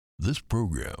This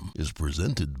program is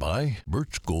presented by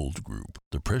Birch Gold Group,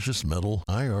 the precious metal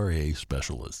IRA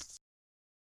specialists.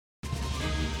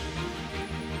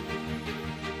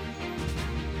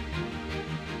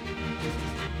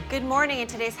 Good morning. In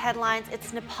today's headlines,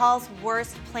 it's Nepal's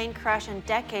worst plane crash in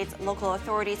decades. Local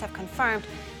authorities have confirmed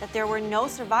that there were no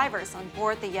survivors on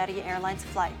board the Yeti Airlines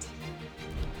flight.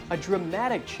 A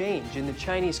dramatic change in the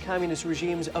Chinese Communist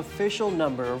regime's official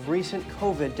number of recent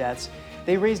COVID deaths.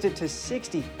 They raised it to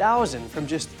 60,000 from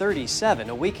just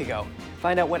 37 a week ago.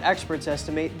 Find out what experts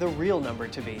estimate the real number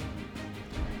to be.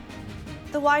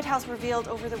 The White House revealed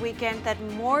over the weekend that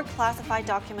more classified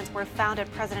documents were found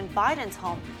at President Biden's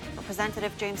home.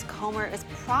 Representative James Comer is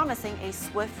promising a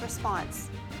swift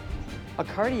response. A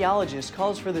cardiologist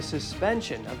calls for the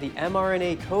suspension of the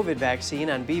mRNA COVID vaccine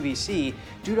on BBC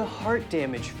due to heart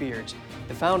damage fears.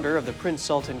 The founder of the Prince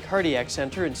Sultan Cardiac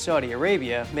Center in Saudi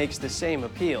Arabia makes the same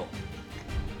appeal.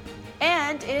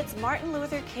 And it's Martin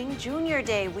Luther King Jr.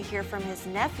 Day. We hear from his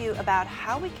nephew about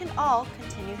how we can all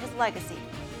continue his legacy.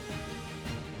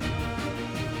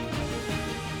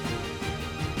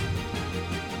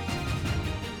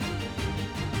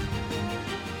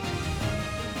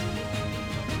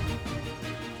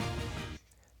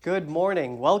 Good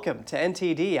morning. Welcome to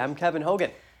NTD. I'm Kevin Hogan.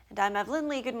 And I'm Evelyn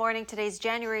Lee. Good morning. Today's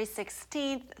January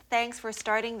 16th. Thanks for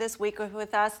starting this week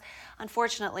with us.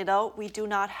 Unfortunately, though, we do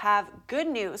not have good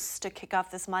news to kick off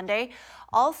this Monday.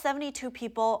 All 72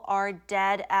 people are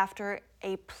dead after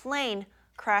a plane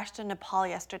crashed in Nepal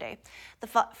yesterday.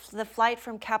 The flight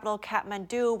from capital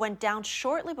Kathmandu went down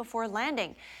shortly before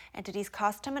landing. NTD's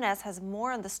Cost Jimenez has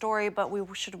more on the story, but we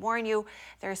should warn you,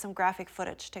 there is some graphic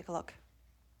footage. Take a look.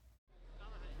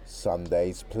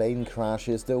 Sunday's plane crash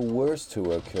is the worst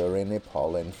to occur in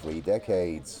Nepal in 3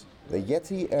 decades. The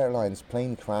Yeti Airlines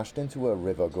plane crashed into a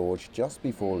river gorge just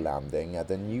before landing at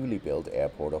the newly built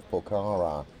airport of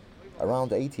Pokhara,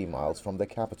 around 80 miles from the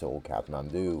capital,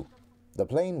 Kathmandu. The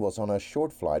plane was on a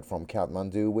short flight from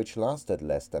Kathmandu which lasted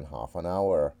less than half an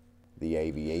hour. The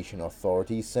aviation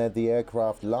authorities said the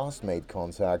aircraft last made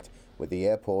contact with the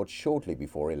airport shortly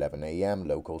before 11 a.m.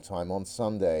 local time on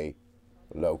Sunday.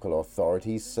 Local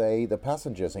authorities say the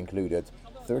passengers included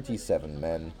 37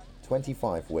 men,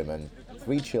 25 women,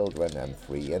 3 children and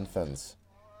 3 infants.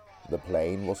 The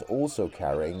plane was also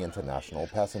carrying international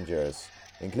passengers,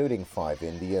 including 5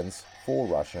 Indians, 4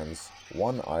 Russians,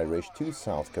 1 Irish, 2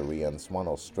 South Koreans, 1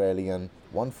 Australian,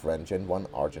 1 French and 1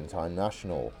 Argentine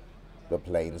national. The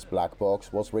plane's black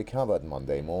box was recovered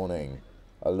Monday morning.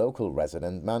 A local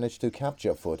resident managed to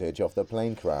capture footage of the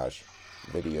plane crash.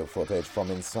 Video footage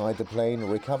from inside the plane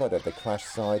recovered at the crash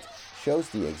site shows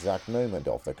the exact moment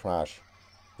of the crash.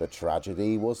 The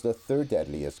tragedy was the 3rd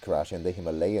deadliest crash in the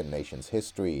Himalayan nation's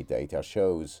history, data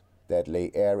shows.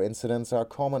 Deadly air incidents are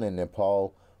common in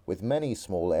Nepal, with many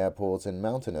small airports in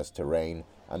mountainous terrain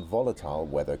and volatile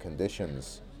weather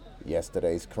conditions.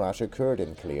 Yesterday's crash occurred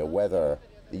in clear weather.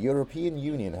 The European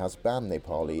Union has banned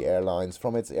Nepali Airlines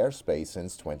from its airspace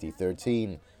since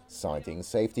 2013, citing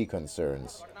safety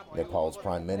concerns. Nepal's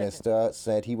Prime Minister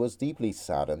said he was deeply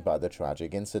saddened by the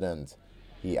tragic incident.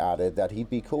 He added that he'd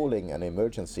be calling an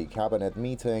emergency cabinet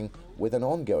meeting with an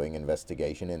ongoing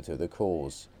investigation into the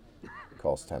cause.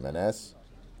 Cost Jimenez,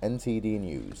 NTD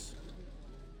News.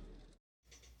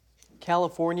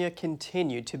 California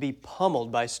continued to be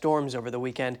pummeled by storms over the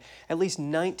weekend. At least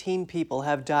 19 people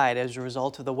have died as a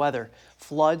result of the weather.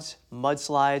 Floods,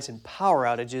 mudslides, and power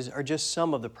outages are just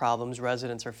some of the problems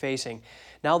residents are facing.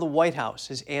 Now the White House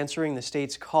is answering the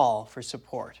state's call for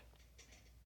support.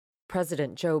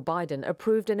 President Joe Biden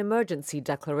approved an emergency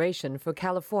declaration for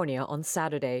California on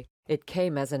Saturday. It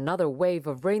came as another wave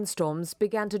of rainstorms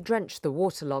began to drench the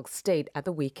waterlogged state at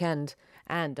the weekend,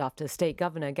 and after State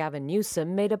Governor Gavin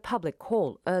Newsom made a public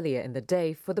call earlier in the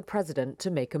day for the president to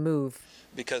make a move.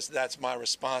 Because that's my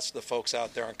response to the folks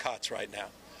out there on COTS right now,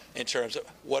 in terms of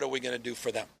what are we going to do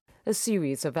for them. A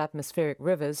series of atmospheric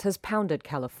rivers has pounded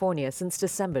California since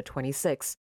December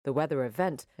 26. The weather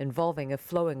event, involving a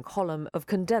flowing column of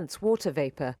condensed water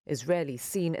vapor, is rarely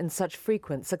seen in such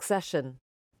frequent succession.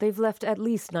 They've left at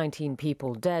least 19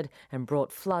 people dead and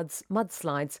brought floods,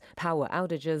 mudslides, power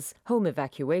outages, home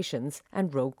evacuations,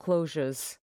 and road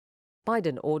closures.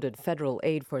 Biden ordered federal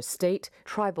aid for state,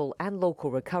 tribal, and local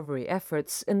recovery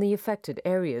efforts in the affected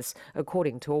areas,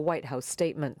 according to a White House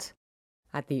statement.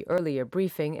 At the earlier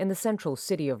briefing in the central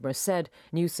city of Merced,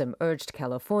 Newsom urged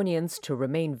Californians to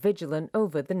remain vigilant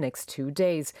over the next 2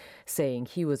 days, saying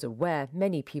he was aware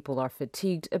many people are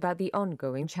fatigued about the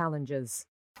ongoing challenges.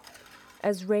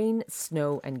 As rain,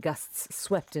 snow and gusts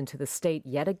swept into the state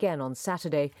yet again on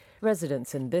Saturday,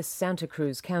 residents in this Santa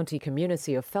Cruz County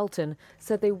community of Felton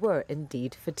said they were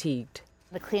indeed fatigued.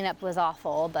 The cleanup was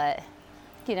awful, but,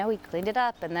 we cleaned it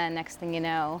up, and then next thing you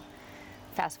know,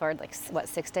 fast forward,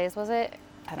 6 days was it?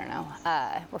 I don't know.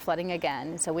 We're flooding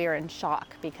again, so we were in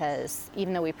shock because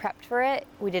even though we prepped for it,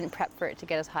 we didn't prep for it to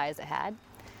get as high as it had.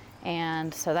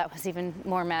 And so that was even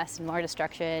more mess and more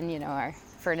destruction. Our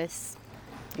furnace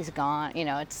is gone,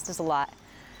 it's just a lot.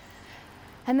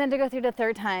 And then to go through the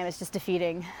third time, it's just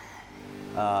defeating.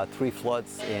 3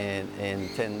 floods in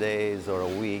 10 days or a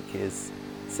week it's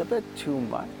a bit too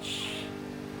much.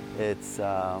 It's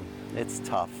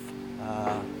tough.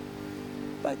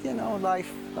 But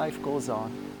life goes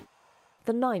on.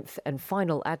 The 9th and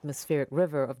final atmospheric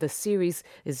river of the series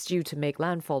is due to make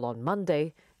landfall on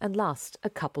Monday and last a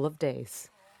couple of days.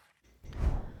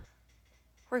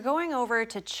 We're going over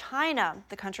to China.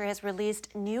 The country has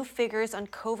released new figures on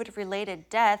COVID-related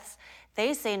deaths.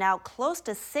 They say now close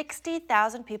to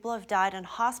 60,000 people have died in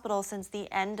hospitals since the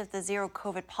end of the zero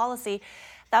COVID policy.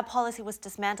 That policy was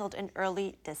dismantled in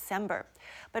early December.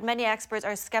 But many experts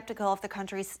are skeptical of the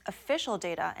country's official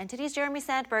data. NTD's Jeremy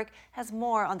Sandberg has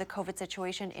more on the COVID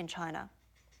situation in China.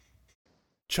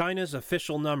 China's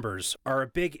official numbers are a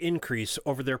big increase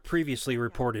over their previously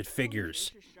reported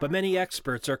figures. But many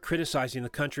experts are criticizing the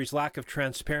country's lack of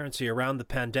transparency around the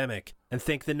pandemic and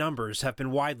think the numbers have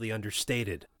been widely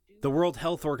understated. The World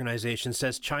Health Organization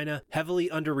says China heavily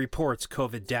underreports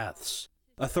COVID deaths.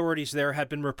 Authorities there had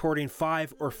been reporting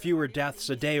 5 or fewer deaths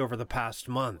a day over the past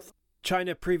month.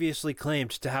 China previously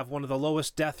claimed to have one of the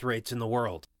lowest death rates in the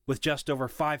world, with just over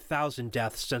 5,000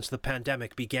 deaths since the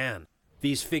pandemic began.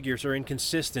 These figures are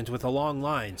inconsistent with the long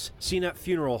lines seen at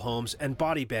funeral homes and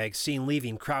body bags seen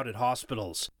leaving crowded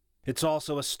hospitals. It's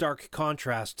also a stark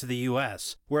contrast to the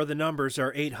U.S., where the numbers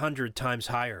are 800 times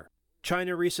higher.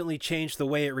 China recently changed the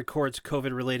way it records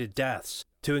COVID-related deaths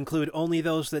to include only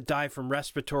those that die from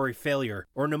respiratory failure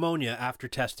or pneumonia after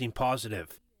testing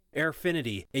positive.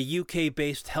 Airfinity, a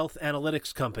UK-based health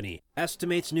analytics company,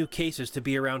 estimates new cases to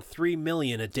be around 3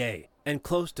 million a day and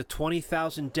close to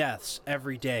 20,000 deaths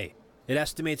every day. It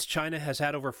estimates China has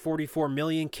had over 44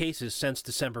 million cases since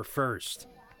December 1st.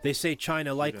 They say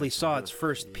China likely saw its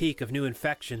first peak of new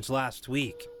infections last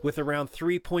week, with around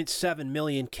 3.7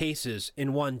 million cases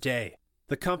in one day.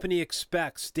 The company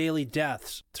expects daily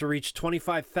deaths to reach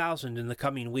 25,000 in the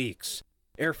coming weeks.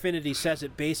 Airfinity says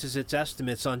it bases its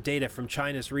estimates on data from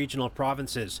China's regional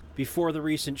provinces before the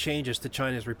recent changes to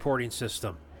China's reporting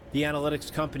system. The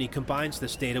analytics company combines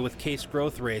this data with case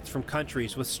growth rates from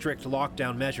countries with strict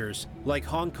lockdown measures, like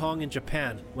Hong Kong and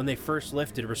Japan when they first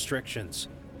lifted restrictions.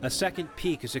 A second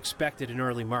peak is expected in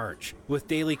early March, with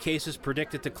daily cases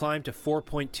predicted to climb to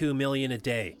 4.2 million a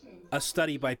day. A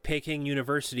study by Peking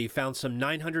University found some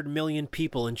 900 million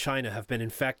people in China have been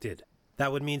infected.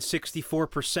 That would mean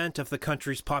 64% of the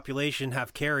country's population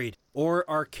have carried or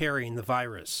are carrying the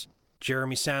virus.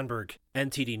 Jeremy Sandberg,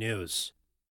 NTD News.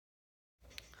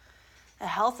 A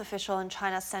health official in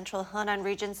China's central Henan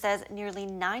region says nearly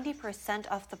 90%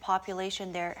 of the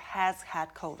population there has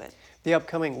had COVID. The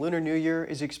upcoming Lunar New Year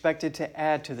is expected to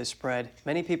add to the spread.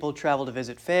 Many people travel to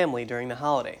visit family during the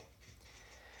holiday.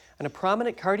 And a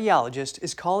prominent cardiologist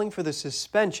is calling for the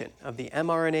suspension of the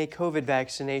mRNA COVID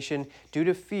vaccination due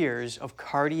to fears of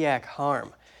cardiac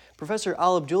harm. Professor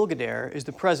Al Abdulgader is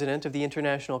the president of the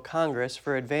International Congress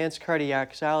for Advanced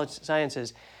Cardiac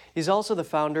Sciences. He's also the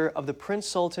founder of the Prince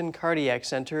Sultan Cardiac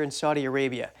Center in Saudi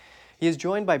Arabia. He is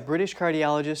joined by British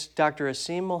cardiologist Dr.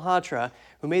 Asim Malhotra,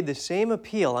 who made the same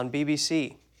appeal on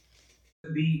BBC.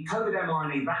 The COVID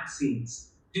mRNA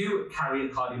vaccines do carry a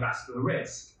cardiovascular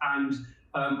risk, and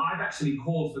I've actually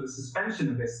called for the suspension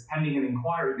of this pending an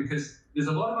inquiry because there's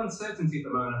a lot of uncertainty at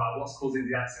the moment about what's causing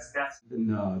the excess deaths.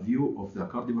 In view of the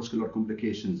cardiovascular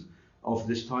complications of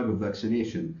this type of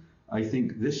vaccination, I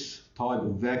think this type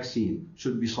of vaccine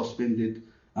should be suspended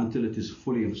until it is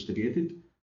fully investigated.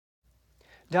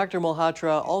 Dr.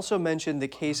 Malhotra also mentioned the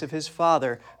case of his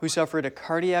father, who suffered a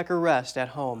cardiac arrest at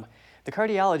home. The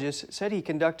cardiologist said he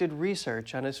conducted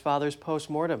research on his father's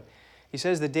post-mortem. He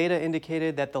says the data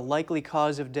indicated that the likely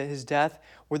cause of his death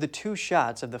were the 2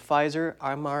 shots of the Pfizer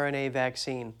mRNA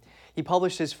vaccine. He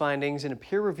published his findings in a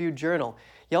peer-reviewed journal.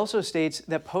 He also states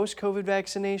that post-COVID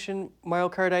vaccination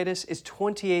myocarditis is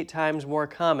 28 times more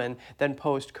common than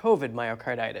post-COVID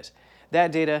myocarditis.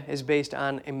 That data is based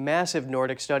on a massive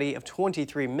Nordic study of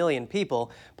 23 million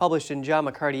people published in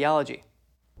JAMA Cardiology.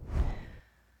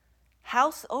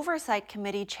 House Oversight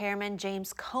Committee Chairman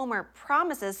James Comer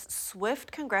promises swift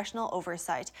congressional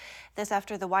oversight. This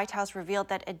after the White House revealed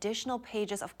that additional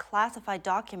pages of classified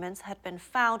documents had been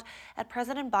found at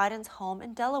President Biden's home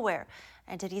in Delaware.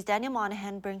 NTD's Daniel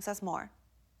Monahan brings us more.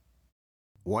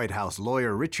 White House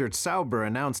lawyer Richard Sauber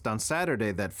announced on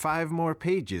Saturday that 5 more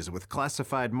pages with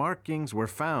classified markings were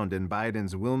found in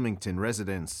Biden's Wilmington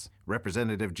residence.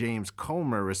 Representative James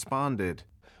Comer responded.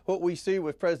 What we see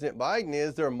with President Biden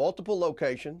is there are multiple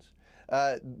locations.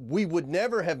 We would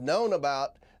never have known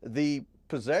about the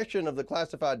possession of the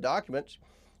classified documents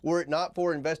were it not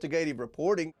for investigative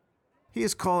reporting. He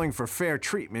is calling for fair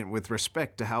treatment with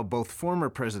respect to how both former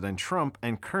President Trump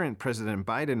and current President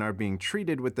Biden are being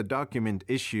treated with the document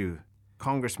issue.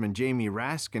 Congressman Jamie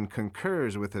Raskin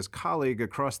concurs with his colleague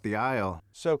across the aisle.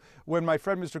 So when my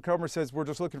friend Mr. Comer says we're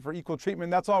just looking for equal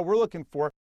treatment, that's all we're looking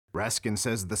for. Raskin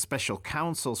says the special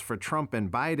counsels for Trump and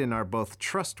Biden are both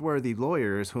trustworthy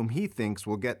lawyers whom he thinks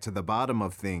will get to the bottom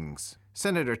of things.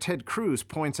 Senator Ted Cruz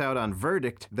points out on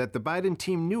Verdict that the Biden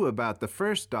team knew about the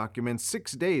first document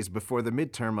 6 days before the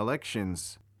midterm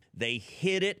elections. They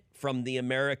hid it from the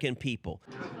American people.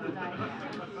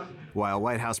 While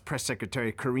White House Press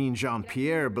Secretary Karine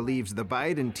Jean-Pierre believes the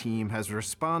Biden team has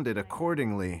responded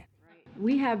accordingly.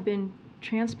 We have been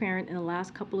transparent in the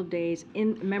last couple of days.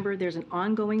 Remember, there's an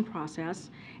ongoing process,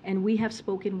 and we have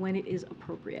spoken when it is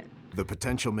appropriate. The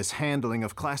potential mishandling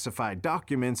of classified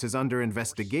documents is under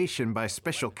investigation by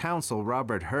Special Counsel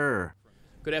Robert Hur.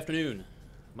 Good afternoon.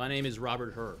 My name is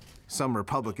Robert Hur. Some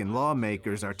Republican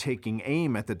lawmakers are taking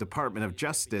aim at the Department of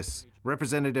Justice.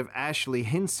 Representative Ashley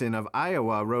Hinson of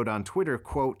Iowa wrote on Twitter,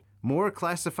 quote, "More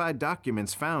classified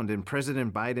documents found in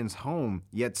President Biden's home,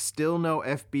 yet still no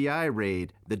FBI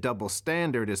raid. The double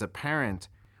standard is apparent."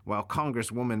 While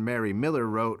Congresswoman Mary Miller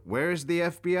wrote, "Where's the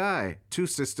FBI? 2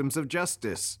 systems of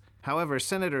justice." However,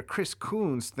 Senator Chris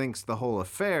Coons thinks the whole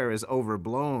affair is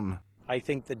overblown. I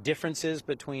think the differences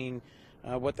between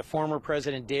what the former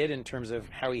president did in terms of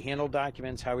how he handled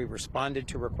documents, how he responded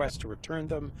to requests to return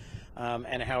them,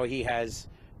 and how he has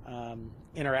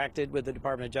interacted with the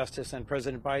Department of Justice and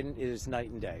President Biden is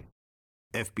night and day.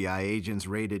 FBI agents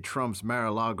raided Trump's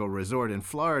Mar-a-Lago resort in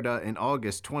Florida in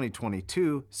August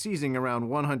 2022, seizing around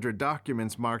 100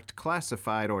 documents marked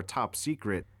classified or top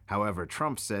secret. However,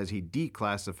 Trump says he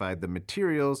declassified the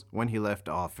materials when he left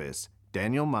office.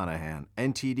 Daniel Monahan,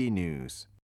 NTD News.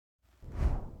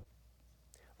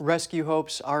 Rescue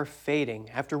hopes are fading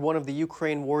after one of the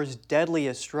Ukraine war's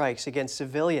deadliest strikes against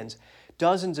civilians.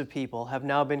 Dozens of people have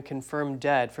now been confirmed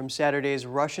dead from Saturday's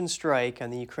Russian strike on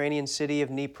the Ukrainian city of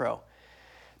Dnipro.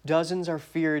 Dozens are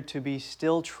feared to be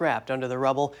still trapped under the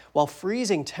rubble, while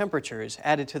freezing temperatures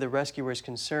added to the rescuers'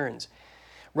 concerns.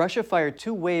 Russia fired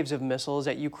 2 waves of missiles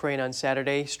at Ukraine on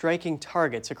Saturday, striking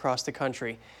targets across the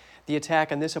country. The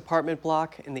attack on this apartment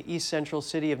block in the east-central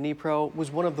city of Dnipro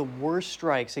was one of the worst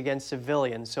strikes against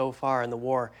civilians so far in the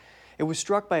war. It was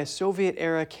struck by a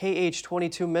Soviet-era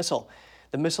Kh-22 missile.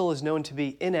 The missile is known to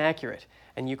be inaccurate,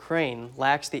 and Ukraine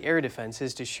lacks the air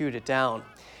defenses to shoot it down.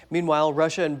 Meanwhile,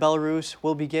 Russia and Belarus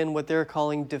will begin what they're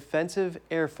calling defensive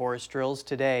Air Force drills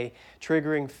today,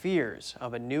 triggering fears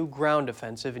of a new ground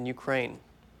offensive in Ukraine.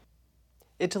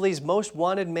 Italy's most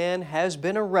wanted man has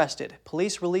been arrested.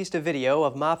 Police released a video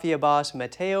of mafia boss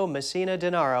Matteo Messina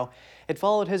Denaro. It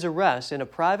followed his arrest in a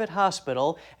private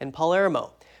hospital in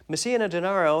Palermo. Messina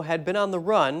Denaro had been on the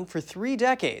run for 3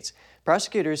 decades.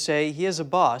 Prosecutors say he is a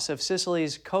boss of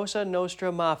Sicily's Cosa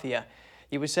Nostra Mafia.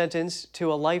 He was sentenced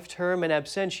to a life term in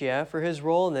absentia for his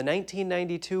role in the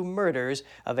 1992 murders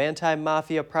of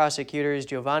anti-mafia prosecutors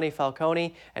Giovanni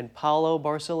Falcone and Paolo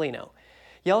Borsellino.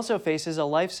 He also faces a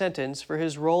life sentence for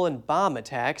his role in bomb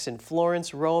attacks in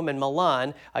Florence, Rome, and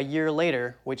Milan a year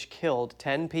later, which killed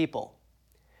 10 people.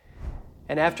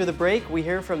 And after the break, we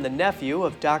hear from the nephew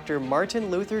of Dr.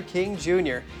 Martin Luther King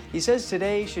Jr. He says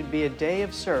today should be a day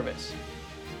of service.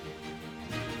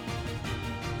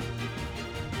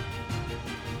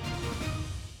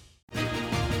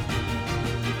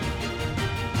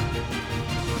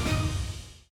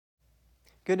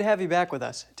 Good to have you back with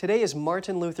us. Today is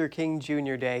Martin Luther King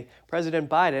Jr. Day. President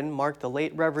Biden marked the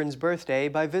late Reverend's birthday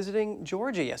by visiting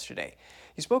Georgia yesterday.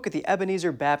 He spoke at the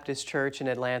Ebenezer Baptist Church in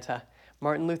Atlanta.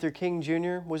 Martin Luther King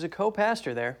Jr. was a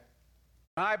co-pastor there.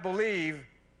 I believe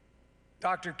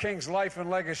Dr. King's life and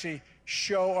legacy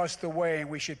show us the way, and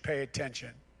we should pay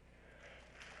attention.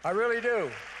 I really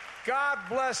do. God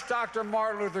bless Dr.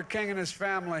 Martin Luther King and his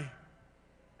family.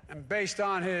 And based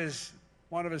on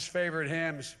one of his favorite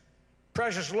hymns,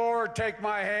 "Precious Lord, take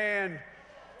my hand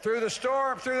through the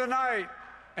storm, through the night,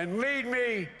 and lead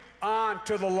me on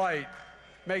to the light."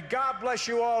 May God bless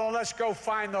you all, and let's go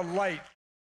find the light.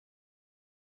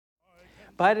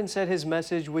 Biden said his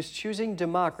message was choosing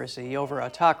democracy over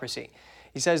autocracy.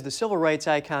 He says the civil rights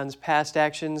icon's past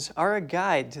actions are a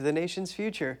guide to the nation's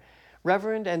future.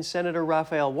 Reverend and Senator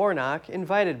Raphael Warnock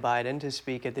invited Biden to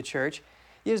speak at the church.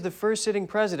 He is the first sitting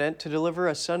president to deliver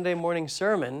a Sunday morning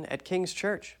sermon at King's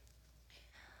Church.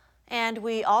 And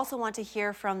we also want to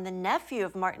hear from the nephew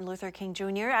of Martin Luther King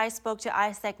Jr. I spoke to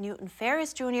Isaac Newton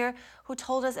Ferris Jr., who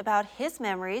told us about his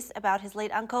memories about his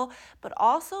late uncle, but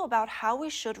also about how we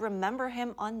should remember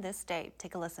him on this day.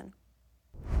 Take a listen.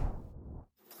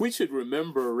 We should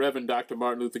remember Reverend Dr.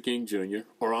 Martin Luther King Jr.,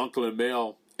 or Uncle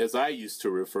Emil, as I used to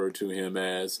refer to him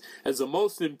as the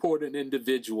most important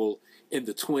individual in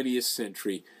the 20th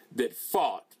century that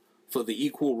fought for the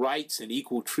equal rights and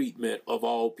equal treatment of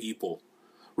all people,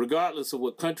 regardless of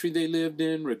what country they lived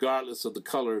in, regardless of the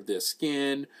color of their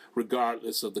skin,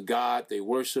 regardless of the God they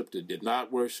worshiped or did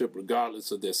not worship,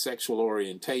 regardless of their sexual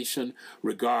orientation,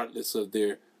 regardless of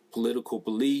their political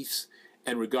beliefs,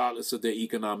 and regardless of their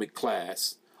economic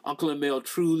class. Uncle Emil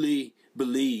truly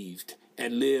believed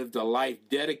and lived a life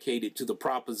dedicated to the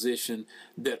proposition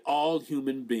that all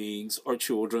human beings are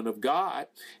children of God,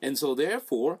 and so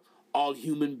therefore all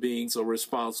human beings are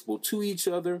responsible to each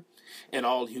other, and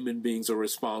all human beings are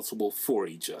responsible for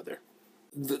each other.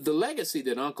 The legacy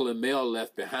that Uncle Emil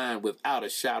left behind, without a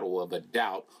shadow of a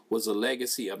doubt, was a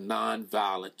legacy of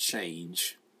nonviolent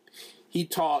change. He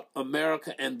taught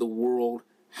America and the world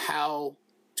how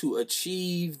to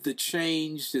achieve the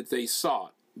change that they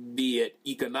sought, be it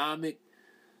economic,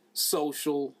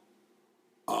 social,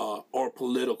 or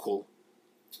political.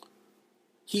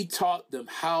 He taught them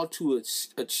how to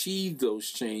achieve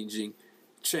those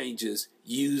changes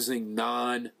using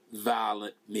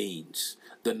nonviolent means,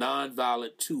 the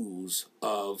nonviolent tools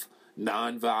of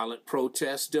nonviolent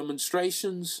protest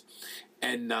demonstrations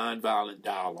and nonviolent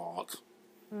dialogue.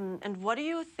 And what do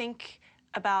you think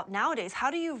about nowadays?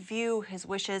 How do you view his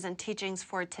wishes and teachings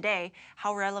for today?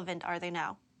 How relevant are they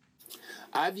now?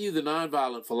 I view the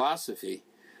nonviolent philosophy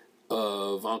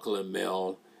of Uncle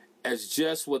Emil as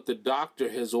just what the doctor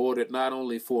has ordered not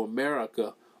only for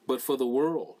America, but for the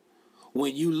world.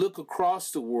 When you look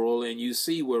across the world and you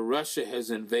see where Russia has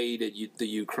invaded the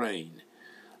Ukraine,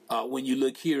 when you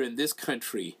look here in this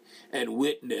country and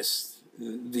witness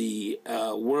the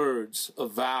words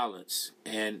of violence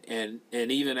and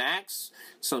even acts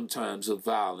sometimes of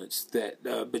violence that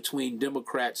between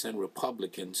Democrats and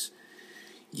Republicans,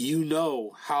 you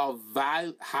know how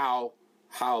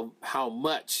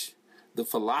much the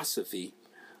philosophy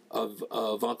of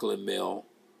Uncle Emil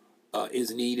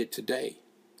is needed today,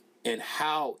 and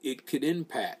how it could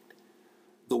impact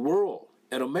the world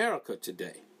and America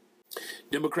today.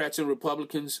 Democrats and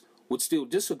Republicans would still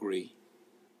disagree,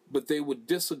 but they would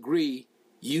disagree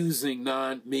using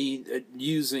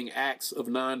acts of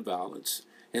nonviolence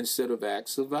instead of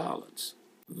acts of violence.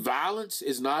 Violence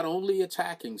is not only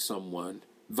attacking someone,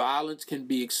 violence can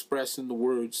be expressed in the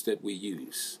words that we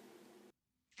use.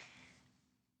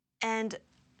 And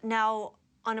now,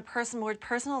 on a more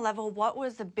personal level, what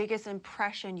was the biggest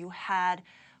impression you had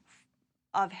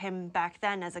of him back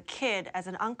then as a kid, as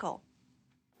an uncle?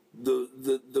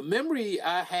 The memories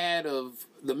I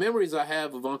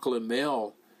have of Uncle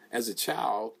Emil as a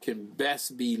child can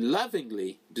best be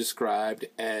lovingly described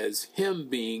as him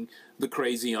being the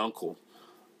crazy uncle.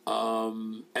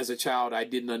 As a child, I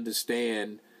didn't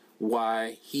understand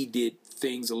why he did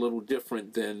things a little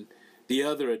different than the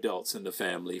other adults in the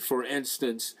family. For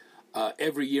instance,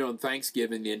 every year on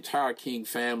Thanksgiving, the entire King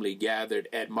family gathered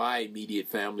at my immediate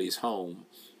family's home.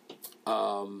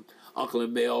 Uncle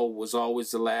Emil was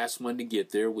always the last one to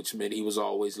get there, which meant he was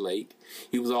always late.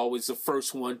 He was always the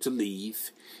first one to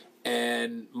leave.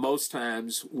 And most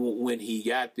times when he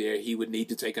got there, he would need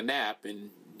to take a nap, and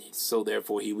so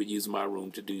therefore he would use my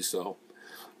room to do so.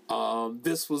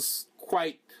 This was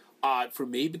quite odd for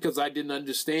me because I didn't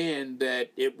understand that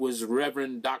it was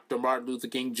Reverend Dr. Martin Luther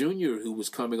King Jr. who was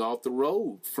coming off the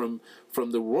road from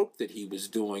the work that he was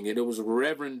doing. And it was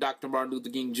Reverend Dr. Martin Luther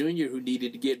King Jr. who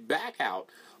needed to get back out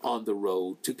on the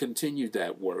road to continue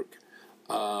that work.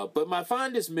 But my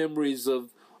fondest memories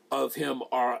of him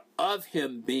are of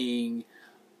him being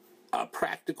a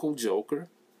practical joker.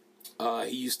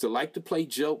 He used to like to play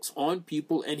jokes on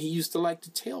people, and he used to like to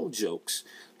tell jokes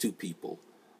to people.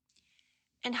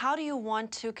 And how do you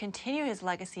want to continue his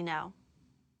legacy now?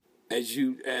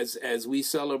 As we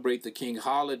celebrate the King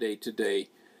holiday today,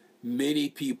 many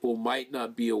people might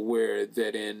not be aware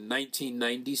that in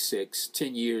 1996,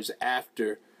 10 years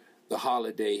after the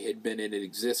holiday had been in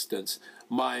existence,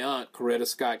 my aunt, Coretta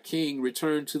Scott King,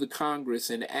 returned to the Congress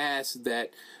and asked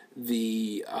that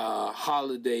the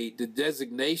holiday, the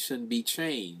designation be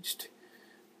changed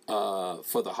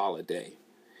for the holiday.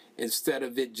 Instead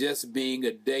of it just being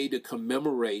a day to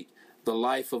commemorate the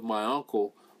life of my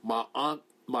uncle, my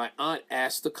aunt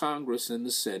asked the Congress and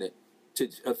the Senate to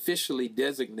officially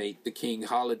designate the King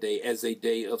holiday as a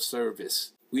day of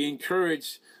service. We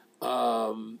encourage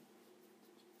everyone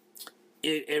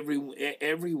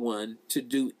to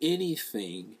do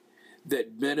anything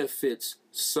that benefits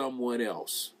someone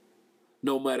else,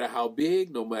 no matter how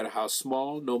big, no matter how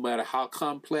small, no matter how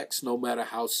complex, no matter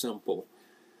how simple.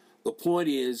 The point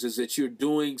is that you're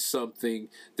doing something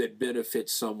that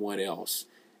benefits someone else.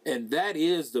 And that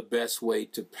is the best way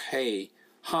to pay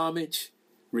homage,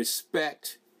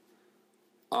 respect,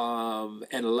 and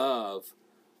love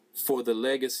for the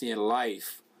legacy and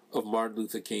life of Martin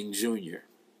Luther King Jr.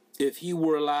 If he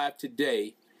were alive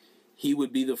today, he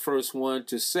would be the first one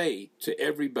to say to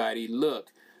everybody,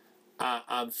 look,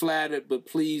 I'm flattered, but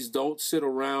please don't sit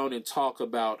around and talk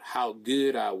about how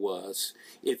good I was.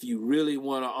 If you really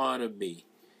want to honor me,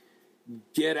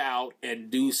 get out and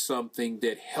do something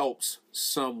that helps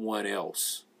someone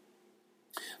else.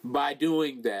 By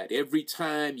doing that, every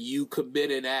time you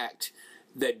commit an act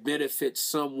that benefits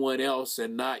someone else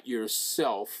and not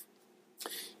yourself,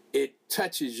 it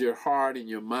touches your heart and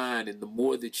your mind. And the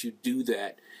more that you do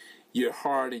that, your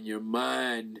heart and your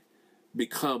mind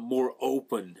become more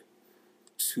open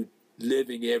to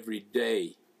living every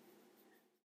day.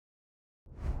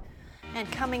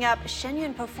 And coming up,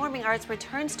 Shenyun Performing Arts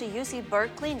returns to UC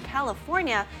Berkeley in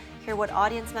California. Hear what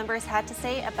audience members had to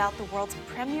say about the world's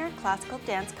premier classical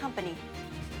dance company.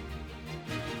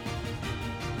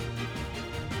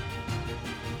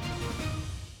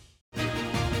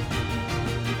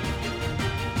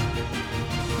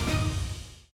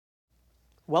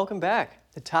 Welcome back.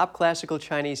 The top classical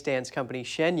Chinese dance company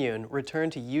Shenyun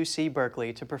returned to UC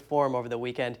Berkeley to perform over the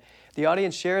weekend. The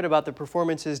audience shared about the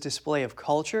performance's display of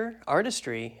culture,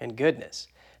 artistry, and goodness.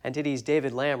 NTD's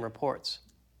David Lamb reports.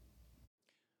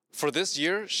 For this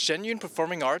year, Shenyun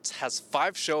Performing Arts has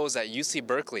 5 shows at UC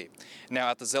Berkeley. Now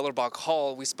at the Zellerbach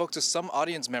Hall, we spoke to some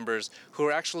audience members who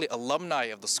are actually alumni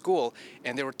of the school,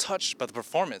 and they were touched by the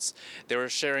performance. They were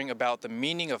sharing about the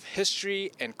meaning of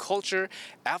history and culture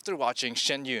after watching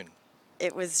Shenyun.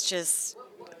 It was just,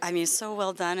 so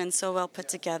well done and so well put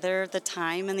together. The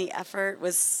time and the effort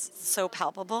was so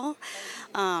palpable.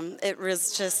 It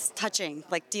was just touching,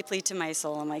 deeply to my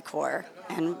soul and my core,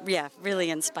 and really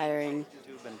inspiring.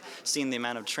 And seeing the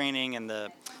amount of training and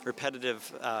the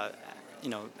repetitive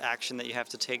action that you have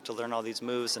to take to learn all these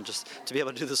moves, and just to be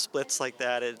able to do the splits like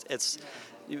that,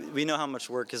 we know how much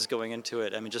work is going into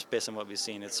it. Just based on what we've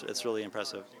seen, it's really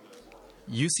impressive.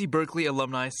 UC Berkeley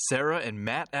alumni Sarah and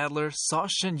Matt Adler saw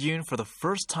Shenyun for the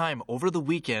first time over the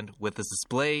weekend with a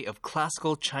display of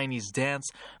classical Chinese dance,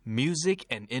 music,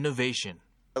 and innovation.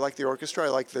 I like the orchestra, I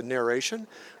like the narration.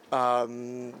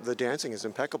 The dancing is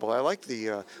impeccable. I like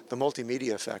the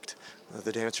multimedia effect,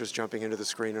 the dancers jumping into the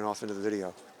screen and off into the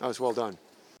video. That was well done.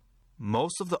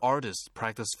 Most of the artists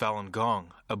practice Falun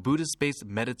Gong, a Buddhist-based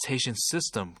meditation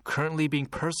system currently being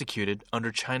persecuted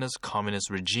under China's communist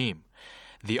regime.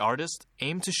 The artists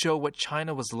aim to show what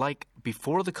China was like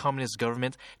before the communist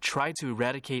government tried to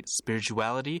eradicate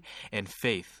spirituality and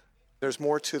faith. There's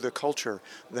more to the culture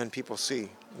than people see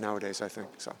nowadays, I think.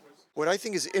 So, what I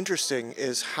think is interesting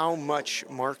is how much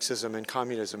Marxism and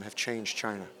communism have changed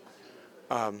China,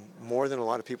 more than a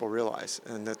lot of people realize,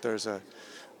 and that there's a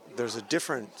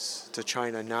difference to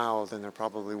China now than there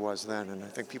probably was then. And I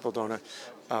think people don't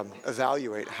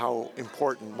evaluate how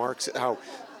important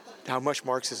how much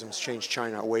Marxism has changed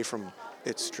China away from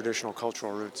its traditional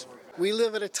cultural roots. We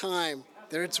live at a time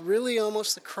that it's really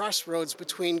almost the crossroads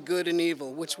between good and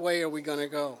evil. Which way are we going to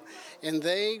go? And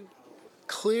they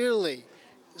clearly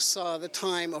saw the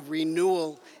time of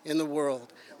renewal in the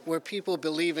world, where people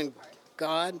believe in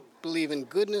God, believe in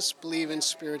goodness, believe in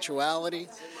spirituality,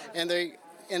 and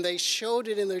they showed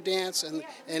it in their dance and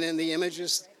in the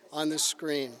images on the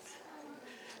screen.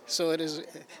 So it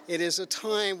is a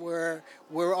time where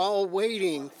we're all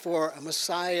waiting for a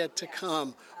Messiah to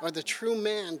come, or the true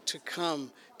man to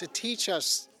come to teach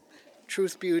us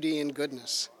truth, beauty, and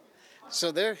goodness.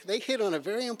 So they hit on a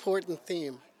very important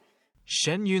theme.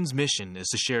 Shenyun's mission is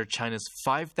to share China's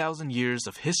 5,000 years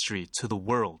of history to the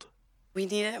world. We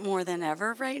need it more than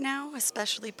ever right now,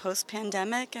 especially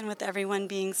post-pandemic and with everyone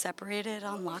being separated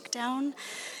on lockdown.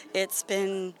 It's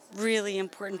been really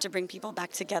important to bring people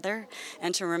back together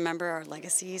and to remember our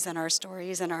legacies and our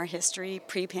stories and our history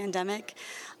pre-pandemic.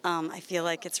 I feel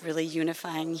like it's really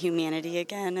unifying humanity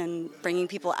again and bringing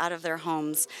people out of their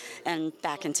homes and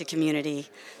back into community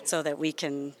so that we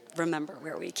can remember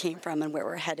where we came from and where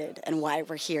we're headed and why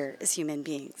we're here as human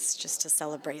beings, just to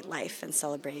celebrate life and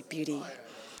celebrate beauty.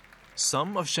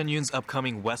 Some of Shenyun's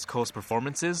upcoming West Coast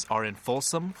performances are in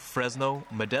Folsom, Fresno,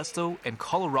 Modesto, and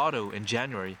Colorado in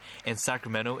January, and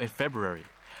Sacramento in February.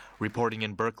 Reporting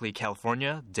in Berkeley,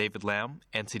 California, David Lamb,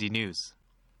 NTD News.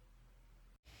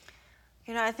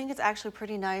 You know, I think it's actually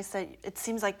pretty nice that it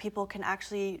seems like people can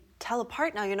actually tell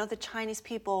apart now, the Chinese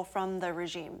people from the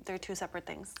regime. They're two separate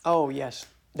things. Oh, yes.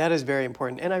 That is very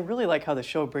important. And I really like how the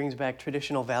show brings back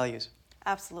traditional values.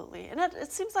 Absolutely. And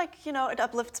it seems like, it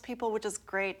uplifts people, which is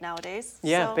great nowadays.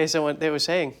 Yeah, so, based on what they were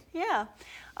saying. Yeah.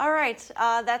 All right.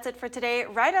 That's it for today.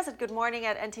 Write us at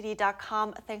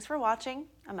goodmorning@ntd.com. Thanks for watching.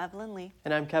 I'm Evelyn Lee.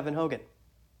 And I'm Kevin Hogan.